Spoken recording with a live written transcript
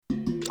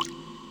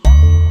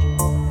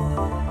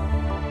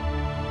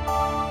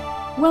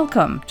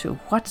Welcome to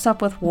What's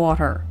Up with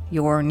Water,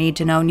 your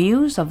need-to-know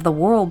news of the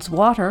world's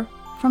water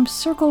from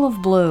Circle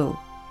of Blue.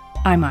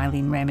 I'm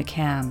Eileen Ray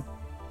McCann.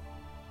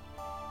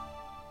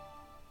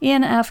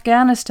 In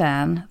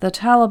Afghanistan, the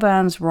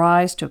Taliban's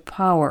rise to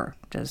power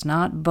does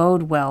not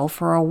bode well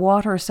for a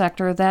water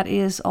sector that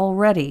is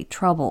already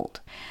troubled.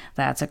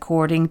 That's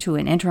according to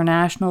an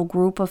international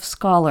group of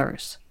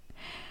scholars.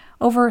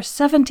 Over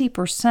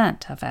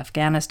 70% of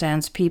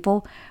Afghanistan's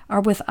people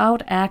are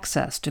without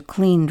access to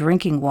clean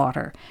drinking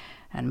water,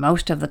 and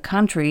most of the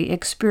country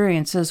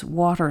experiences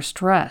water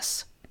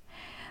stress.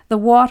 The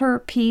Water,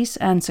 Peace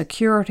and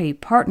Security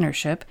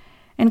Partnership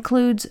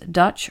includes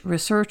Dutch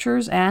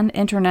researchers and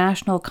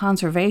international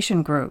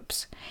conservation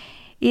groups.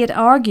 It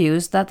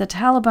argues that the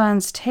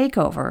Taliban's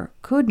takeover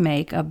could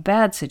make a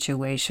bad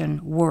situation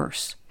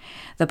worse.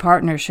 The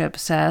partnership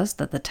says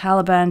that the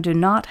Taliban do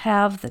not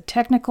have the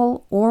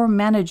technical or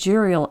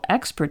managerial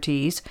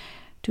expertise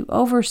to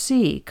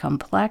oversee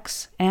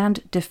complex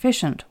and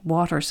deficient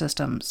water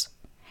systems.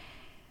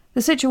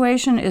 The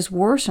situation is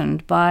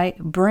worsened by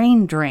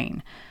brain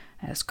drain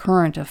as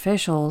current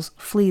officials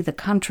flee the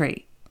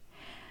country.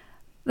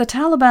 The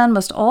Taliban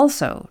must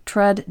also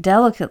tread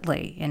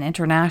delicately in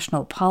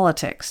international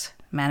politics,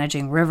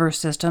 managing river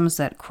systems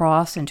that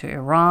cross into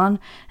Iran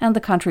and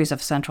the countries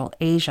of Central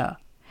Asia.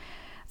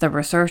 The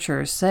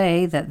researchers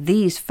say that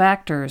these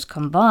factors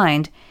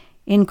combined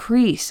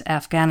increase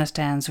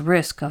Afghanistan's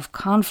risk of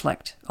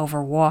conflict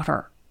over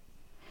water.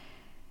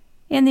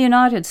 In the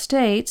United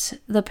States,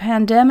 the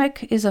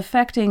pandemic is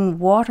affecting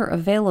water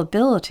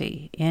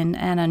availability in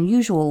an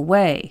unusual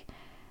way.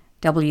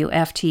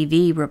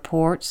 WFTV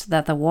reports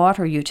that the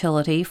water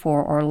utility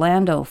for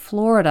Orlando,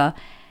 Florida,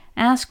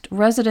 asked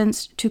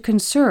residents to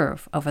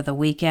conserve over the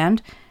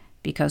weekend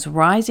because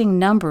rising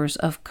numbers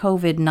of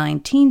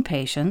COVID-19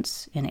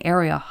 patients in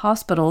area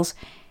hospitals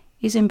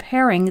is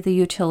impairing the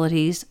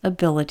utility's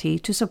ability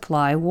to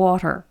supply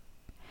water.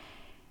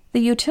 The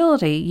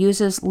utility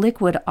uses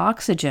liquid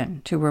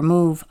oxygen to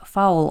remove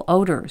foul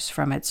odors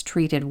from its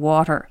treated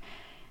water.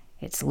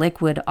 Its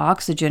liquid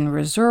oxygen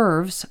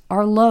reserves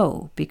are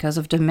low because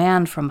of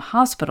demand from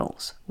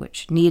hospitals,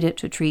 which need it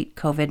to treat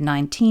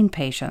COVID-19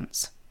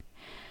 patients.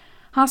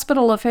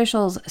 Hospital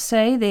officials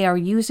say they are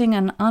using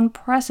an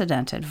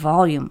unprecedented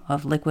volume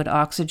of liquid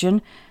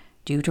oxygen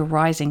due to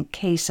rising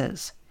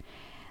cases.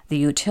 The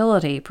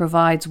utility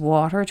provides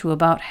water to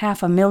about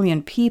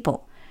 500,000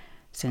 people.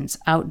 Since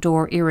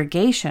outdoor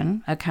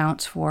irrigation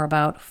accounts for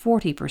about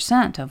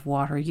 40% of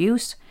water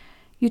use,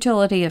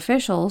 utility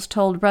officials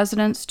told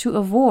residents to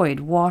avoid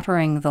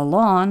watering the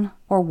lawn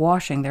or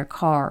washing their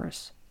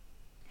cars.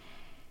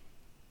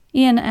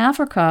 In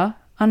Africa,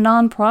 a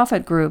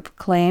nonprofit group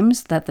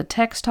claims that the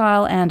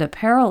textile and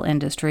apparel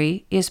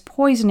industry is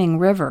poisoning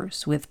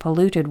rivers with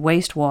polluted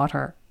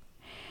wastewater.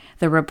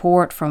 The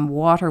report from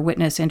Water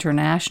Witness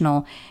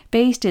International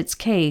based its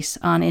case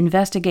on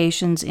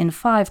investigations in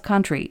 5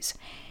 countries: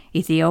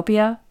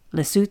 Ethiopia,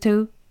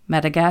 Lesotho,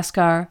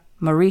 Madagascar,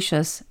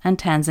 Mauritius, and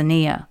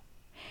Tanzania.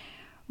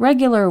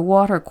 Regular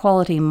water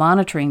quality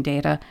monitoring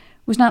data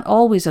was not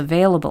always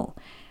available,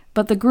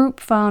 but the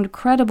group found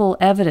credible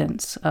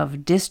evidence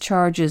of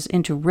discharges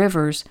into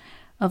rivers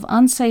of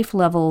unsafe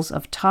levels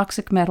of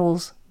toxic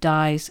metals,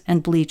 dyes,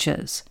 and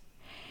bleaches.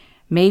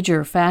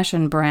 Major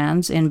fashion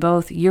brands in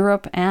both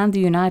Europe and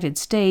the United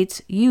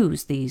States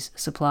use these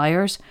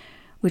suppliers,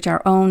 which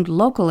are owned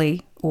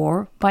locally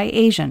or by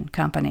Asian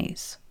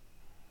companies.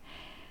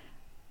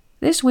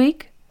 This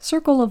week,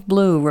 Circle of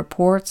Blue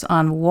reports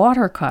on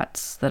water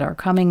cuts that are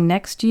coming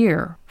next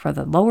year for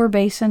the lower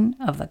basin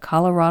of the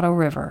Colorado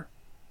River.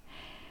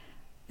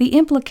 The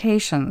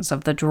implications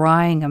of the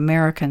drying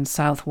American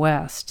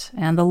Southwest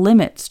and the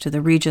limits to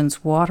the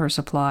region's water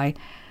supply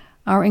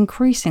are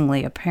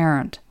increasingly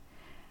apparent.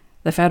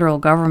 The federal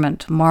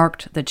government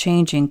marked the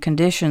changing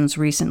conditions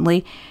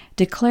recently,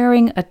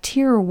 declaring a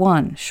Tier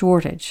 1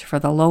 shortage for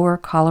the lower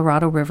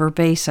Colorado River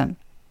basin.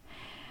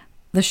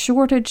 The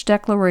shortage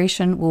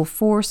declaration will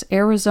force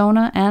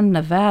Arizona and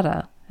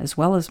Nevada, as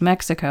well as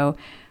Mexico,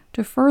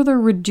 to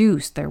further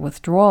reduce their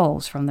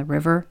withdrawals from the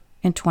river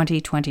in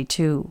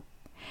 2022.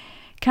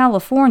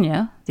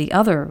 California, the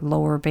other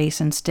lower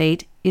basin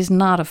state, is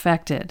not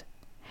affected.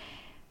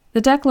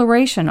 The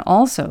declaration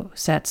also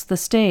sets the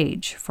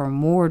stage for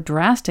more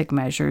drastic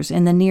measures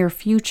in the near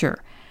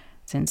future,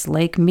 since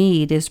Lake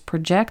Mead is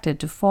projected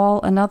to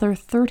fall another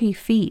 30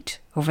 feet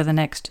over the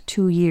next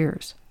 2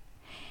 years.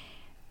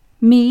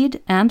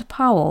 Mead and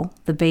Powell,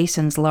 the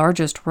basin's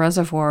largest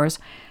reservoirs,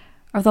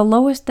 are the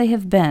lowest they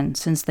have been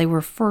since they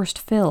were first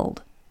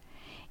filled.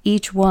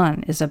 Each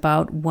one is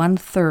about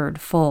 1/3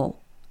 full.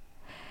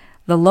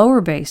 The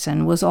lower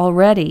basin was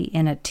already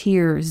in a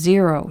Tier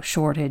 0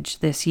 shortage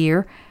this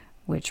year,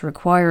 which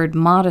required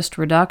modest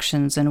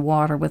reductions in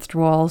water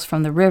withdrawals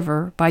from the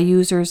river by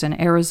users in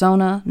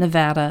Arizona,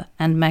 Nevada,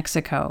 and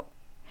Mexico.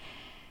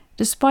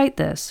 Despite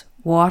this,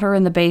 water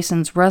in the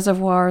basin's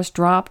reservoirs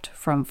dropped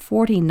from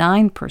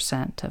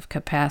 49% of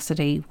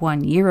capacity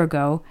 1 year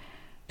ago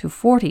to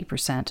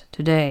 40%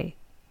 today.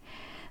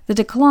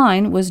 The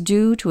decline was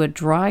due to a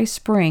dry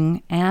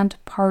spring and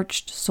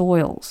parched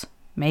soils,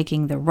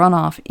 making the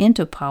runoff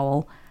into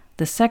Powell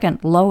the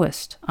second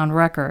lowest on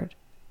record.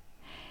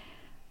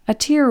 A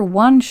Tier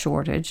 1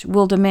 shortage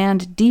will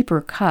demand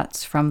deeper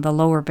cuts from the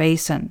lower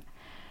basin.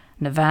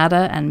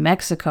 Nevada and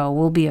Mexico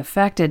will be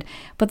affected,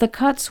 but the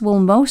cuts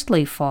will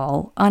mostly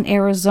fall on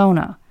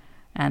Arizona,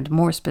 and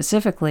more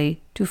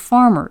specifically to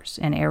farmers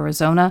in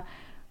Arizona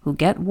who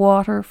get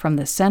water from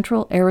the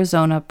Central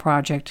Arizona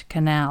Project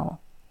Canal.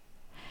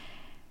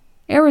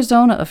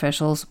 Arizona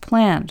officials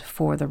planned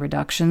for the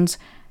reductions,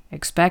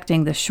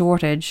 expecting the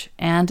shortage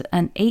and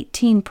an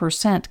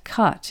 18%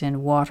 cut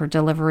in water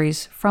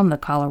deliveries from the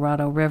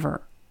Colorado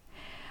River.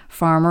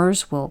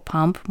 Farmers will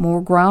pump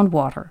more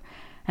groundwater,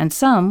 and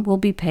some will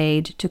be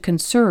paid to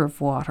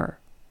conserve water.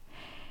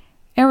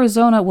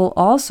 Arizona will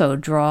also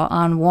draw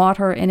on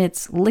water in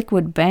its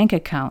liquid bank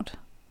account,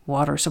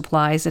 water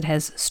supplies it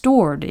has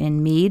stored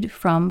in Meade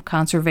from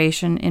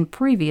conservation in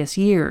previous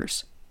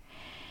years.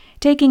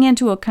 Taking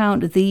into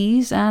account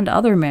these and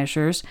other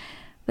measures,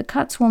 the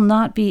cuts will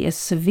not be as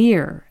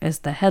severe as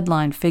the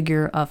headline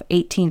figure of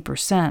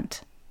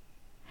 18%.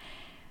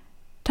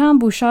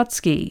 Tom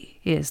Bushotsky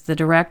is the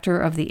director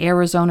of the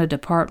Arizona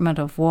Department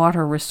of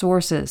Water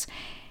Resources.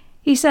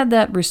 He said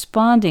that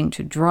responding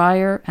to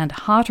drier and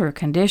hotter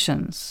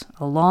conditions,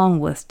 along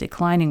with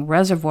declining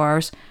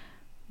reservoirs,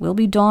 will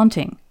be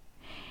daunting.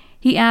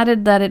 He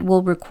added that it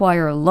will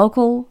require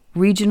local,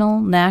 regional,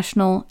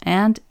 national,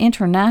 and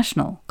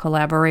international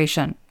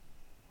collaboration.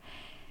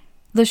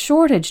 The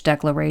shortage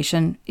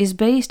declaration is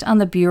based on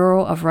the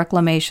Bureau of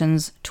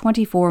Reclamation's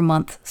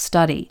 24-month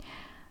study,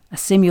 a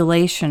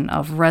simulation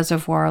of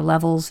reservoir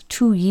levels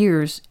 2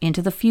 years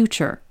into the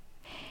future.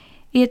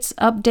 It's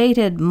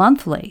updated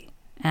monthly,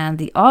 and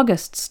the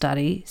August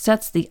study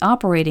sets the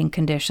operating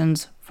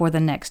conditions for the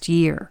next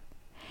year.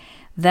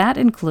 That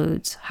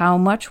includes how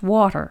much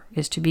water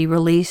is to be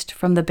released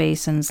from the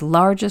basin's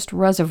largest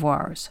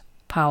reservoirs,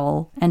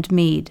 Powell and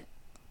Meade.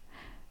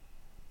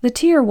 The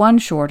Tier 1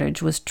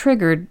 shortage was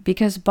triggered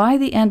because by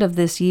the end of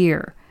this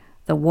year,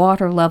 the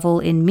water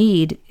level in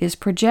Meade is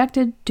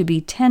projected to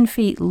be 10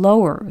 feet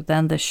lower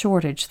than the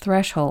shortage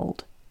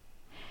threshold.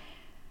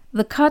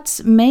 The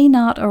cuts may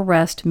not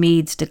arrest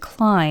Meade's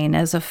decline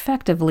as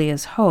effectively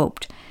as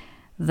hoped.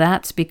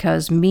 That's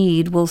because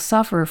Meade will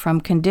suffer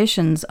from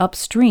conditions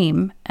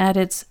upstream at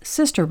its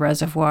sister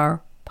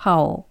reservoir,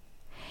 Powell.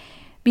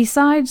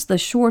 Besides the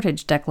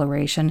shortage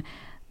declaration,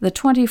 the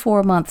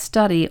 24-month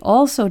study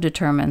also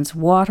determines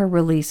water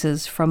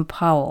releases from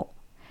Powell.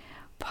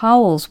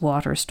 Powell's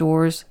water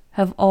stores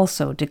have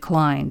also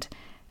declined,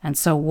 and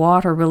so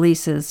water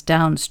releases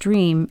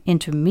downstream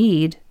into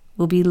Meade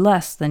will be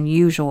less than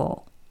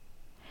usual.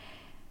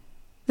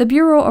 The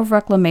Bureau of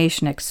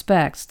Reclamation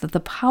expects that the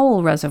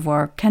Powell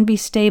Reservoir can be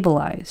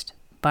stabilized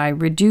by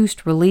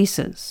reduced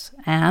releases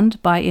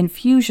and by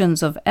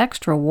infusions of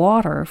extra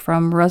water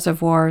from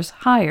reservoirs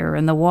higher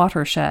in the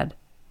watershed.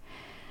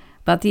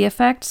 But the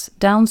effects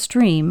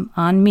downstream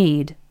on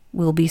Meade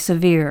will be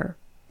severe.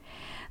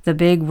 The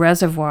big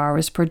reservoir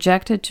is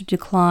projected to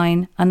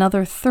decline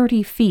another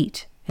 30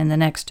 feet in the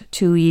next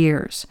 2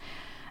 years.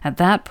 At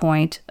that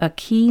point, a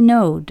key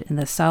node in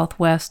the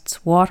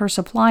Southwest's water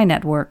supply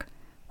network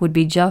would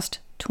be just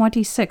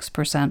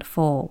 26%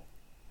 full.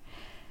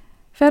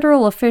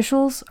 Federal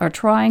officials are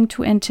trying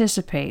to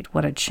anticipate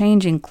what a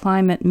changing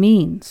climate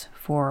means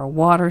for a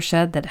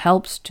watershed that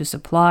helps to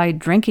supply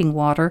drinking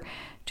water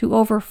to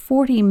over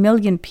 40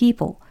 million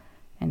people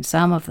in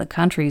some of the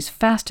country's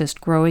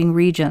fastest-growing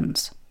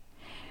regions.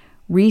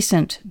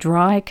 Recent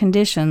dry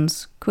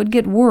conditions could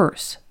get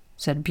worse,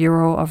 said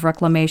Bureau of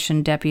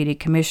Reclamation Deputy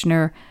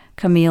Commissioner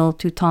Camille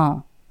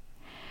Toutant.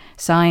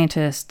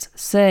 Scientists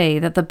say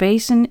that the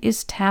basin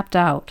is tapped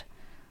out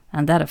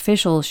and that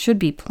officials should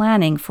be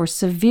planning for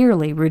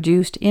severely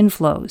reduced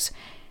inflows,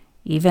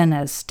 even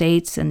as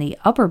states in the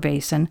upper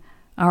basin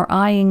are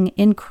eyeing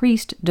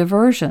increased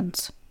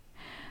diversions.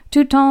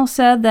 Toutant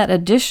said that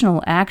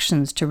additional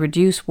actions to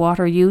reduce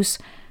water use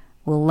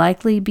will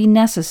likely be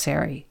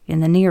necessary in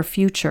the near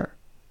future.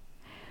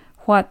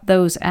 What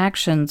those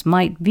actions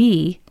might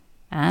be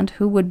and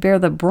who would bear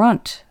the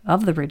brunt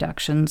of the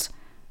reductions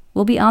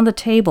will be on the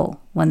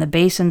table when the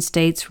basin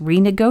states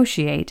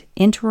renegotiate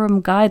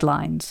interim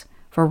guidelines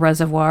for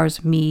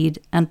reservoirs Meade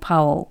and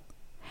Powell.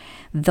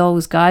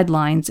 Those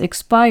guidelines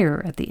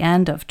expire at the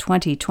end of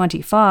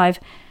 2025,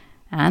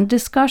 and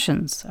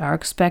discussions are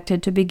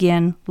expected to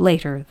begin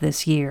later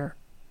this year.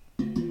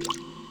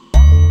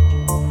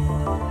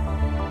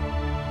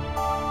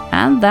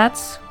 And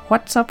that's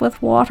What's Up with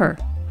Water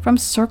from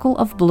Circle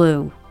of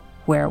Blue,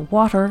 where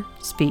water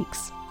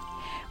speaks.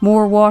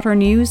 More water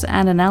news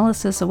and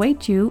analysis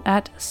await you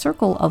at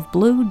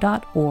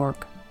circleofblue.org.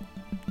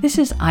 This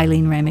is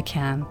Eileen Ray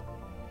McCann.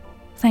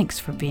 Thanks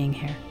for being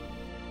here.